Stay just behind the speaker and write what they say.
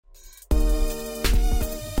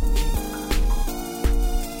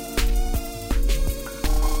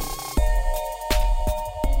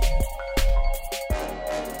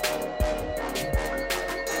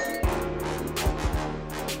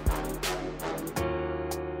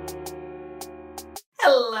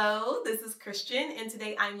Hello, this is Christian, and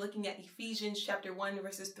today I'm looking at Ephesians chapter 1,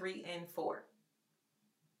 verses 3 and 4.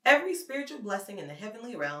 Every spiritual blessing in the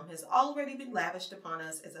heavenly realm has already been lavished upon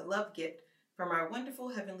us as a love gift from our wonderful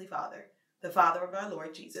Heavenly Father, the Father of our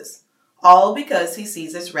Lord Jesus, all because He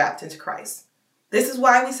sees us wrapped into Christ. This is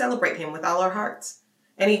why we celebrate Him with all our hearts,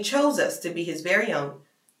 and He chose us to be His very own,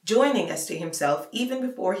 joining us to Himself even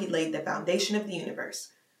before He laid the foundation of the universe.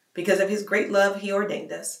 Because of His great love, He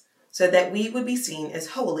ordained us, so that we would be seen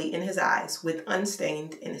as holy in His eyes with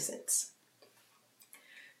unstained innocence.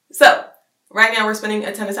 So, right now we're spending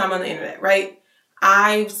a ton of time on the internet, right?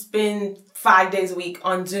 I spend 5 days a week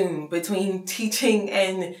on Zoom between teaching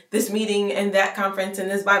and this meeting and that conference and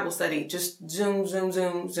this Bible study. Just Zoom, Zoom,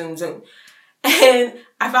 Zoom, Zoom, Zoom. And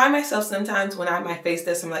I find myself sometimes when my face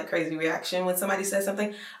does some like crazy reaction when somebody says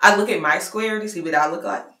something, I look at my square to see what I look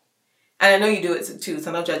like. And I know you do it too,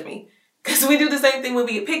 so don't judge me. Because we do the same thing when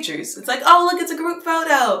we get pictures. It's like, oh, look, it's a group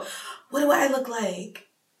photo. What do I look like?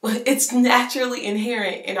 Well, it's naturally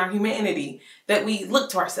inherent in our humanity that we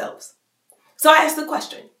look to ourselves. So I ask the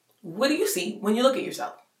question, what do you see when you look at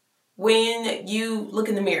yourself? When you look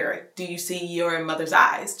in the mirror, do you see your mother's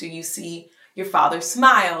eyes? Do you see your father's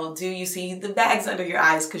smile? Do you see the bags under your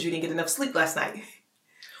eyes because you didn't get enough sleep last night?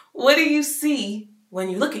 What do you see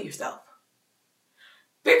when you look at yourself?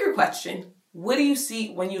 Bigger question, what do you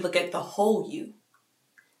see when you look at the whole you?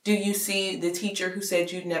 Do you see the teacher who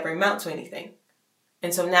said you'd never amount to anything?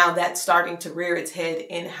 And so now that's starting to rear its head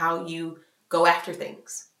in how you go after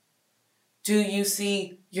things. Do you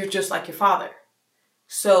see you're just like your father?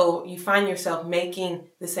 So you find yourself making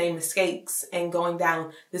the same mistakes and going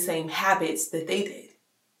down the same habits that they did.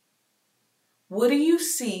 What do you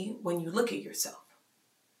see when you look at yourself?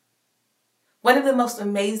 One of the most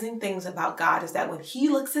amazing things about God is that when He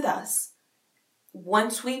looks at us,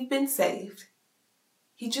 once we've been saved,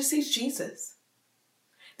 He just sees Jesus.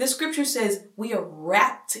 The scripture says we are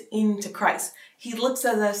wrapped into Christ. He looks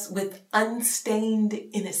at us with unstained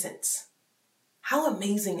innocence. How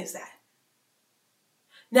amazing is that?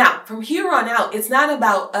 Now, from here on out, it's not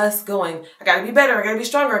about us going, I got to be better, I got to be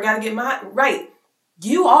stronger, I got to get right.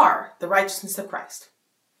 You are the righteousness of Christ.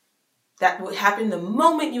 That would happen the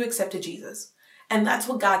moment you accepted Jesus. And that's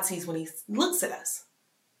what God sees when He looks at us.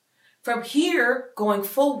 From here going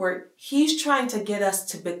forward, He's trying to get us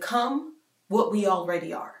to become what we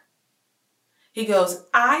already are. He goes,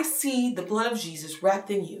 I see the blood of Jesus wrapped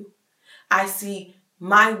in you. I see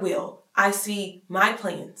my will. I see my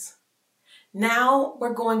plans. Now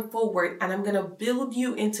we're going forward and I'm going to build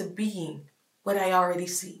you into being what I already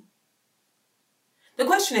see. The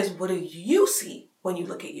question is, what do you see when you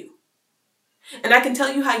look at you? And I can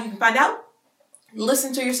tell you how you can find out.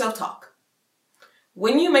 Listen to yourself talk.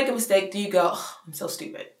 When you make a mistake, do you go, oh, I'm so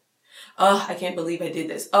stupid. Oh, I can't believe I did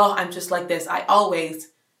this. Oh, I'm just like this. I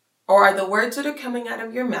always. Or are the words that are coming out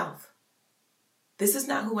of your mouth, this is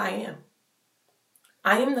not who I am.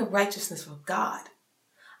 I am the righteousness of God.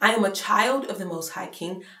 I am a child of the Most High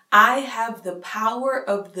King. I have the power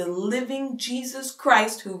of the living Jesus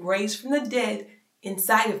Christ who raised from the dead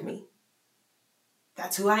inside of me.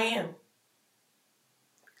 That's who I am.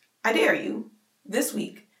 I dare you this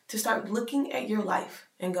week to start looking at your life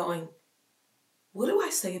and going, what do I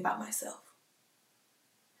say about myself?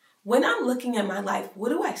 When I'm looking at my life, what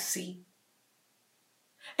do I see?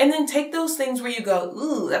 And then take those things where you go,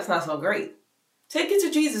 ooh, that's not so great. Take it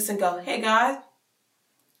to Jesus and go, hey God,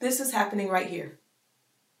 this is happening right here.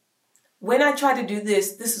 When I try to do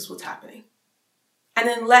this, this is what's happening. And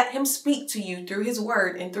then let Him speak to you through His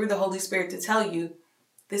word and through the Holy Spirit to tell you,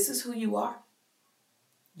 this is who you are.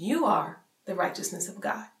 You are the righteousness of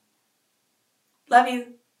God. Love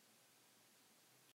you.